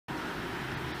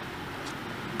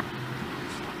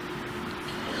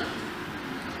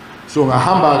So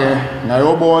ngahamba ke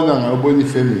ngayobona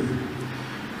ifamily.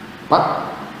 But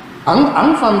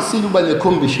angifamisile uba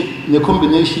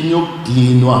ne-combination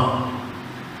yokudinwa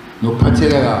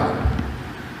nokuphatheka kabi.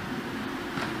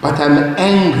 But I'm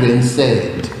angry and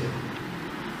sad.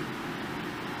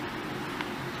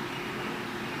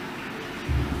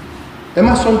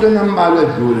 Emasontweni ambalwa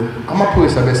edlule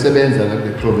amaphoyisa besebenza la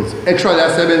kule province. Actually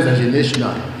asebenza nje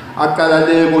national. Aqala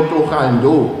le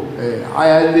koTohando,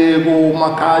 aya le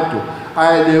koMakhado,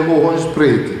 aya le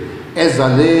koHospruit, eza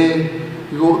le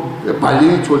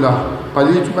Bhalitho la.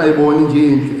 Bhalitho bayibona nje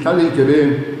inhle. Hlala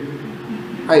izigebengu.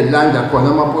 Ayilanda khona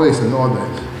amaphoyisa no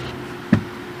that.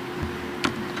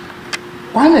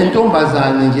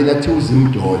 Kwanentombazane nje lathi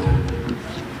uZimdollar.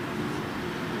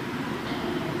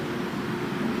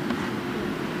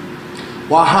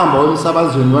 Wahamba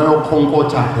emsakazweni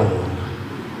uyakhonkotha khona.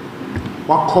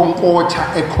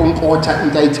 Wakhonkotha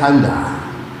into ayithandayo.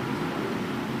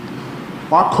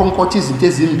 Wakhonkotha izinto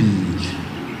ezimbili.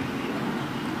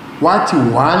 Wathi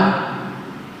one,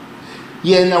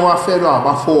 yena wafelwa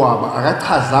abafowabo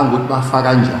akachazanga ukuthi bafa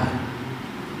kanjani.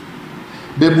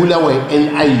 Bebulawa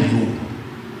i-NIU.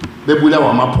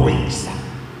 Bebulawa amaphoyisa.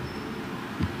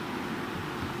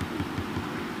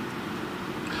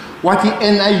 Wathi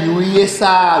NIU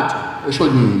yesathu esho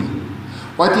nini?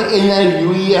 Wathi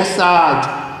NIU yesathu.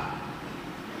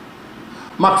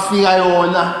 Makufika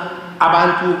yona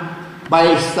abantu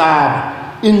bayesaba.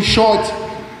 In short,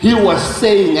 he was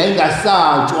saying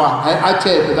ayingasatshwa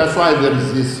ayathe that's why there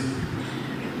is this.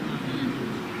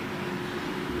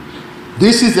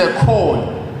 This is a call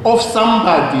of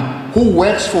somebody who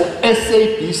works for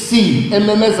SABC,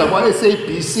 MMS kwa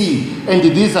SABC, and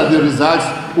these are the results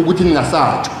ukuthi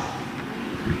ningasatshwa.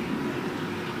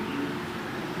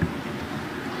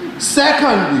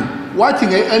 Secondly, wathi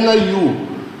nge-NIU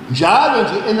njalo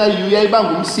nje NIU yayibanga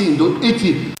umsindo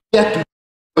ithi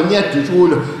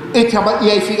iyadutshulwa ethi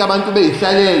iyayifika abantu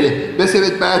beyihlalele bese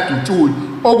bethi bayadutshulwa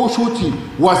okusho ukuthi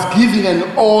was giving an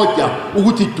order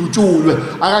ukuthi idutshulwe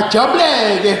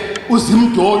akajabuleke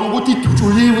uZimdollar ukuthi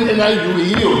idutshuliwe NIU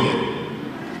yiyo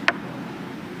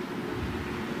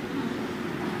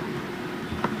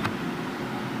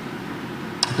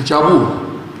akajabula.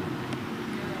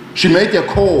 She made a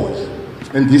call,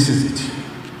 and this is it.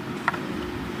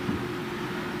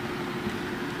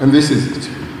 And this is it.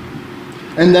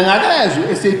 And then I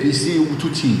SABC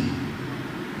uthi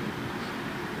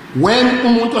when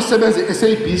umuntu osebenza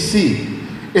SABC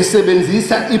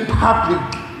esebenzisa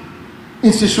i-public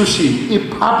institution,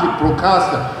 i-public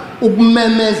broadcaster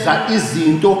ukumemeza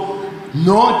izinto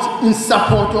not in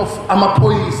support of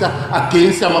amaphoyisa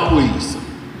against amaphoyisa.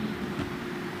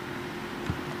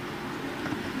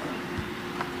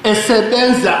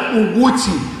 Esebenza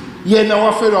ukuthi yena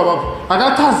wafelwa baba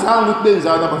akathazanga ukuthi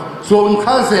benzani baba so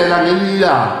ngichazela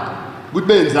ngelila ukuthi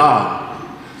benzani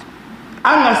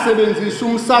angasebenzisa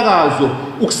umsakazo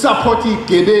ukusupport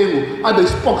izigebengu abe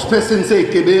spokesperson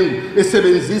sezigebengu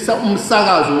esebenzisa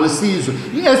umsakazo wesizwe.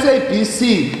 iSABC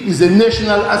is a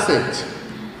national asset.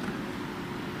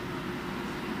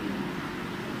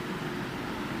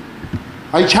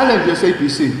 I challenge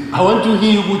SABC. I want to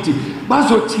hear ukuthi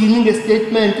bazothini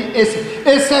ngestatement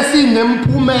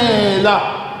esesinemphumela.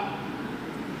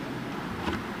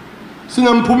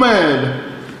 Sinemphumela.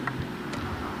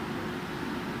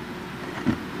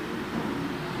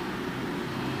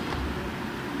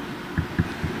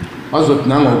 Bazothi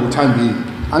nanga ukuthanda into.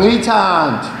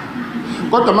 Angiyithandi.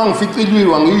 Kodwa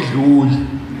mangificilwiwe angiyidluli.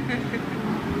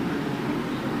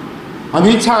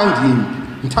 Angiyithandi into.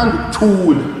 Ngithanda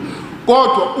ukuthula.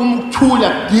 Kodwa ukuthula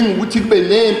kudinga ukuthi kube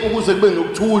nempi ukuze kube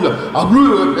nokuthula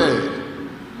akuliwe phela.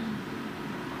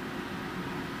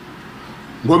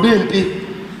 Ngoba impi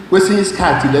kwesinye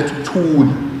isikhathi lethu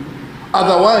ukuthula.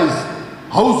 Otherwise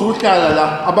awuzuhlala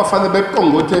la abafana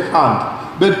beqongothe ekhanda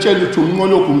bekutshela ukuthi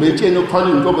umnqolo kumbe etsheni okuthwala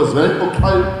intombazane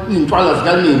okuthwala intwala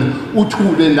zikanini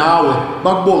uthule nawe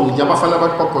bakubonge nje abafana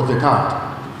baqongothe ekhanda.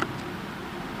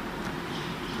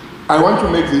 I want to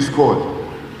make this call.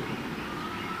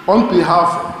 On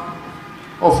behalf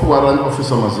of Warrant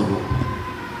Officer Mazibu,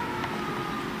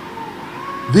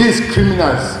 these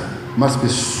criminals must be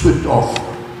swept off.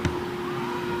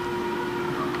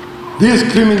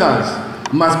 These criminals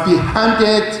must be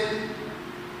hunted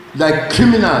like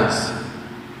criminals,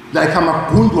 like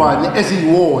amagundwane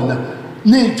eziwona.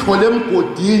 Niyithole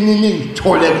emgodini,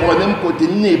 niyithole khona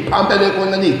emgodini, niyiphambele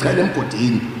khona, niyichele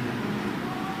emgodini.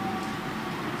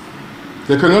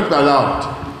 They cannot be allowed.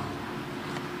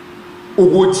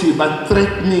 Ukuthi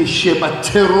ba-threatenishe,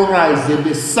 ba-terrorize,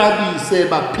 besabise,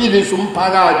 baphilise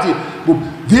umphakathi.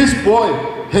 This boy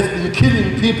has been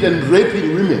killing people and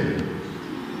raping women.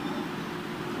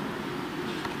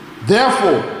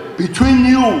 Therefore, between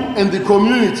you and the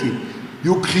community,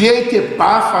 you create a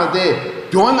buffer there.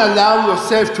 Don't allow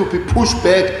yourself to be pushed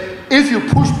back. If you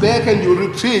push back and you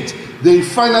retreat, they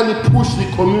finally push the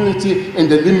community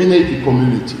and eliminate the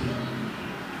community.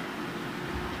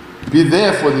 Be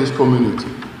there for this community.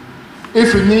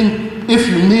 If you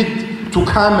need to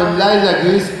come and lie like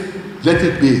this, let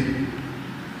it be.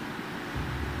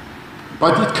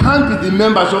 But it can't be the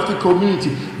members of the community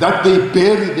that they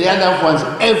bury their loved ones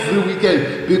every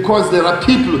weekend, because there are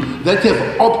people that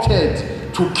have opted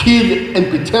to kill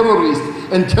and be terrorists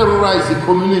and terrorize the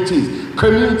communities.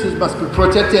 Communities must be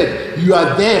protected. You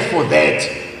are there for that.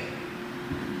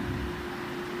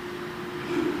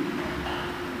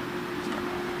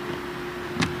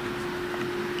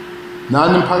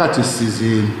 Nani mphakathi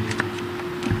sisizini.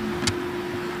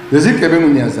 Izigebengu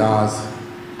niyazazi.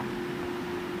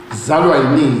 Zalwa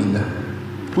yinina.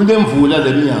 Kunemvula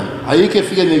leminyaka. Ayikho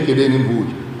efike nezigebengu imvula.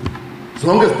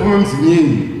 Zonke siphuma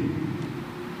emzini.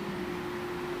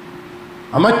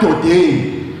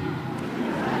 Amadodeni.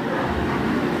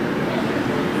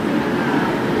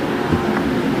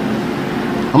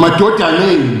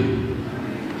 Amadodaneni.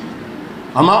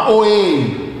 Ama-OA.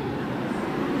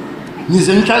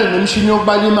 Nize nihlale nemishini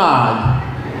yokubala imali.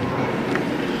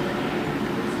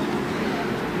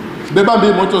 Bebambe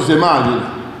imoto zemali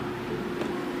la.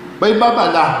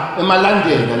 Bayibaba la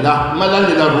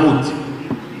emalandela route.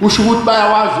 Usho ukuthi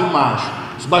bayawazi umasho.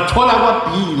 Sibathola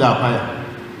kwaBhi lapha.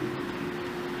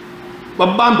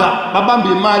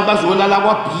 Babamba imali bazolala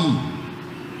kwaBhi.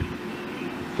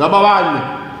 Laba bane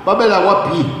babela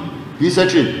kwaBhi, B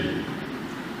section.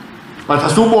 But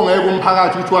asubongeke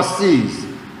umphakathi ukuthi wasisize.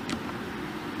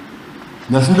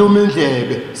 Nasiluma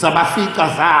indlebe sabafica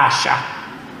zasha.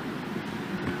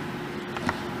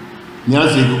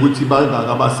 Niyazi ukuthi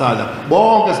bangaka basala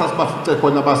bonke sasibafice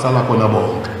khona basala khona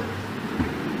bonke.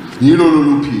 Yilo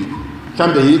loluphiko.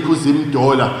 Mhlambe yikho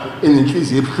Zimdollar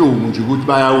enenhliziyo ebuhlungu nje ukuthi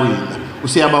bayawina.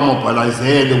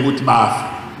 Useyabamobilizele ukuthi bafe.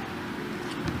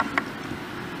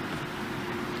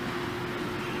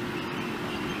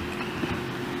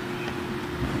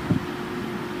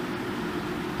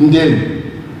 Ngeni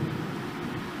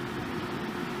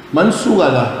manisuka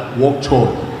la walk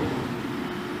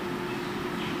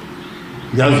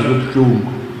ngiyazi ukuthi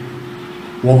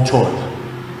walk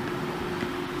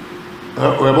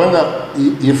uyabona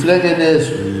iflag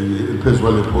elezwe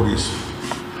phezulu lebhokisi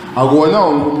akuwona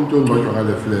wonke umuntu ongcwatshwa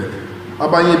ngale flag.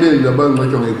 Abanye benu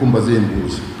abangcwatshwa ngezikhumba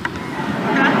zembuzi.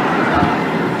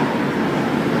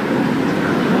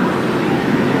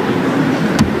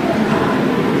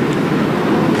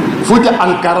 Futhi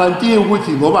aliguarantee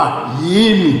ukuthi ngoba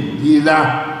yimi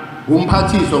ngila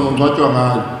umphathiswa ngongcwatshwa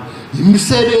ngalo.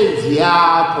 Imisebenzi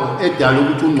yakho edala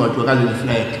ukuthi ungcwatshwe ngale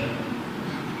flag.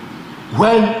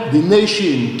 When the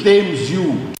nation claims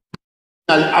you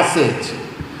an asset,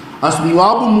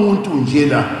 asingcwaba umuntu nje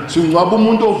la, singcwaba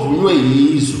umuntu ovunywe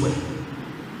yizwe.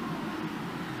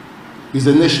 Is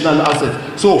a national asset.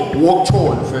 So walk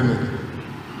tall, family.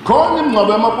 Khona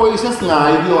imingcwabo yamaphoyisa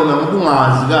esingayi kuyona ngoba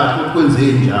ungazi kahle ukuthi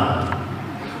kwenzeke njani.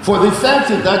 For the fact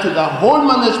that the whole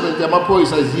management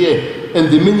yamaphoyisa is here and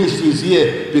the ministry is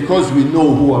here because we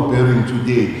know who are burying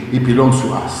today. It belongs to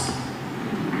us.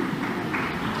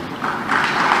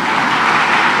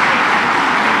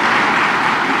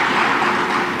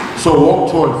 So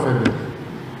walk tall, family.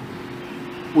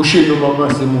 Ushilo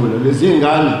baba Semula lezi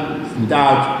ngane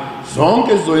zintathu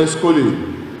zonke zizoya esikoleni.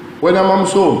 Wena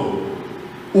mamsomo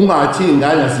ungathi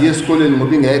ingane ziye esikoleni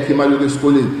ngoba ingekho imali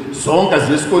yesikoleni. Zonke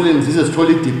ziye esikoleni zize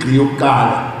zithole i-degree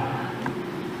yokuqala.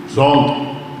 Zonke.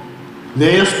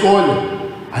 Le yesikole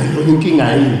ayiyona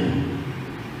inkinga yini.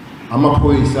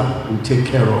 Amaphoyisa will take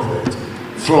care of it.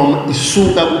 From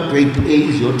isuka ku grade A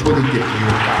izothola i-degree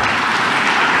yokuqala.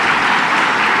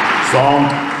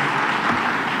 Zonke.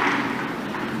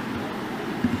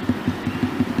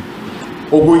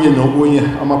 Okunye nokunye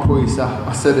amaphoyisa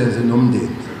asebenze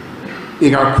nomndeni.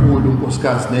 Ikakhulu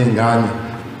unkosikazi nezingane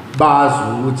bazi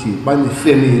ukuthi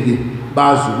banefamily,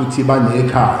 bazi ukuthi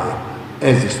banekhaya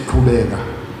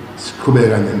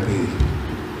siqhubeka nempilo.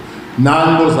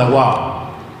 Nani boza kwabo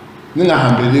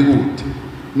ningahambeli kude,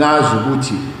 nazi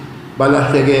ukuthi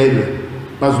balahlekelwe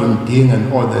bazondinga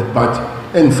and all that, but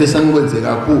engifisa nikwenze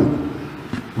kakhulu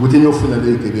ukuthi niyofuna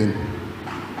le zigebengu.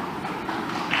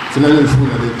 Sina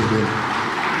nifuna le zigebengu.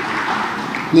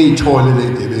 Niyithole le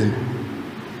zigebengu.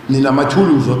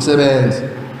 Ninamathuluzi okusebenza.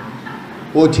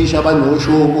 Othisha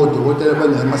abanoshogo, odokotela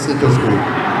abanama-stethoscope.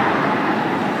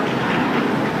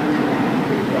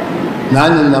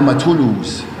 Nani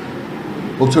ninamathuluzi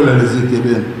okuthola lezi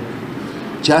zigebengu.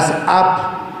 Just up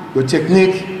your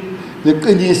technique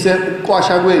niqinise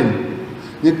ukuqwasha kwenu,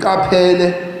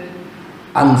 niqaphele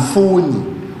angifuni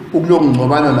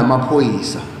ukulongcobana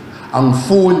namaphoyisa,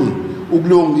 angifuni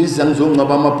ukulongiza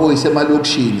ngizongcwaba amaphoyisa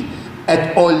emalokishini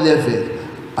at all level.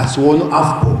 Asiwona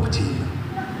u-afbok thina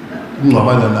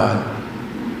ukungcwabana nani.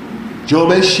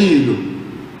 Njengoba eshilo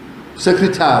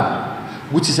secretary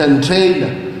ukuthi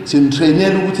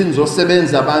sinitrainela ukuthi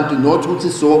nizosebenza abantu, not ukuthi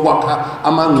sizokwakha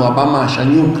amangcwaba amasha,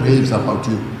 new graves about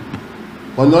you.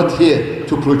 We're not here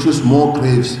to produce more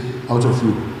graves out of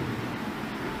you.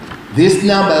 This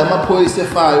number yamaphoyisa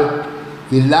efayo,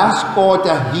 the last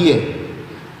quarter here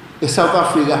in South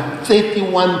Africa,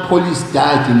 31 police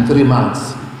died in 3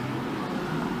 months.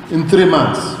 In 3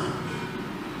 months.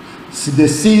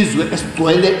 Sibesizwe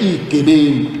esigcwele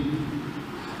izigebengu.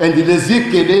 And lezi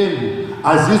zigebengu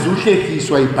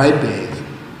azizuhlekiswa iBhayibheli.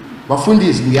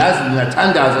 Bafundisi ngiyazi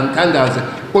ngiyathandaza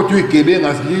kodwa izigebengu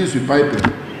azilizwe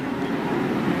iBhayibheli.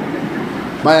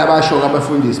 Bayabasho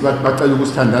abafundisi bathi bacela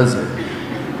ukusithandazela.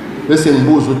 Bese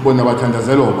ngibuza ukuthi bona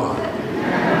bathandazela obani.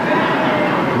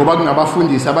 Ngoba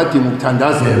kunabafundisi abadinga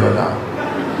ukuthandazelwa la.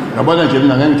 Ngabona nje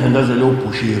mina ngeke ngithandazele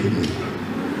uBushiri mina.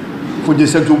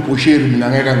 Mfundisi ethi uBushiri mina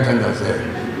ngeke ngithandazele.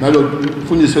 Nalo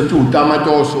mfundisi ethi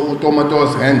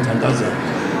uTomatoes ngeke ngithandazele.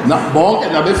 Bonke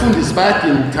nabefundisi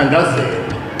bayadinga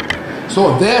ukuthandazela.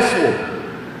 So therefore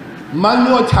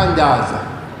maniyothandaza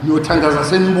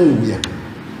senibuya.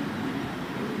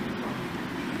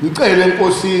 Ngicela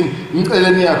enkosini, ngicela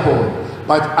niyakhona,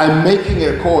 but I'm making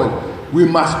a call. We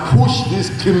must push these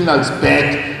criminals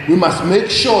back. We must make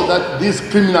sure that these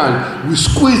criminals, we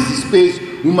squeeze the space.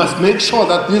 We must make sure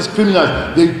that these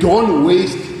criminals, they don't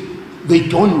waste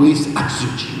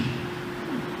oxygen.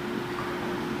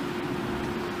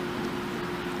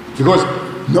 Because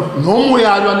no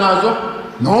uyalwa nazo,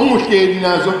 no uhleli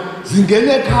nazo,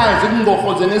 zingene ekhaya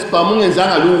zikungohoze nesibhamu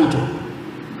ungenzanga lutho.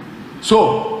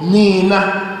 So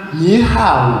nina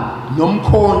nihawu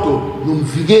nomkhonto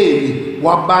nomvikeli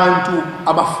wabantu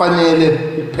abafanele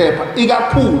ukuphepha,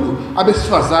 ikakhulu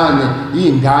abesifazane,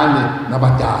 izingane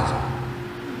nabadala.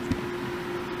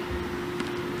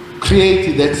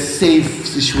 Create that safe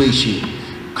situation.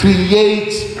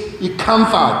 Create a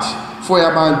comfort for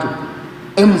abantu.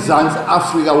 eMzansi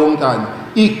Afrika wonkana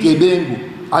izigebengu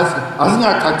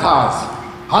azingakhathazi.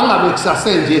 Hangabe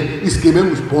kusase nje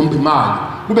isigebengu sibhomba imali,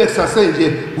 kube kusase nje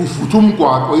kufutha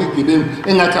umgwaqo izigebengu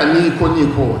engathi anikho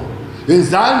nikhona.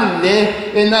 Yenzani le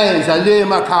enayenza le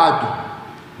emakhado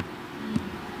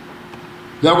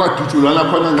la kwadutshulana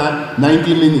khona na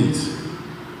 90 minutes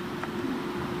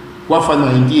kwafa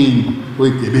 19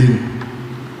 kwezigebengu.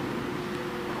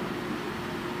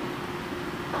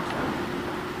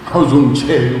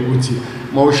 Awuzongitshela ukuthi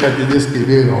mawushadile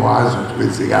isigebengu awazi ukuthi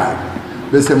kwenzekani,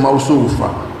 bese mawusufa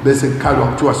bese kukhalwa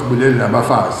kuthiwa sibulele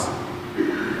nabafazi.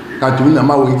 Kanti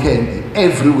unama weekend,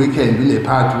 every weekend une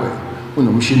pathway,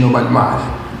 unomshini obalimali.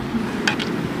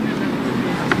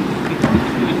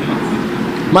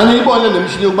 Manje ibona le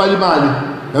mshini yokubala imali,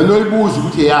 noyibuza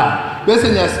ukuthi ya, bese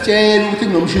niyasitshela ukuthi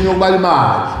kunomshini yokubala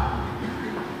imali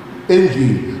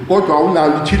endlini, kodwa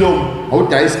awunalo ithilo,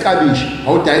 awudayisa iklabishi,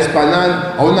 awudayisa banana,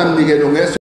 awunamnikelo ngeso.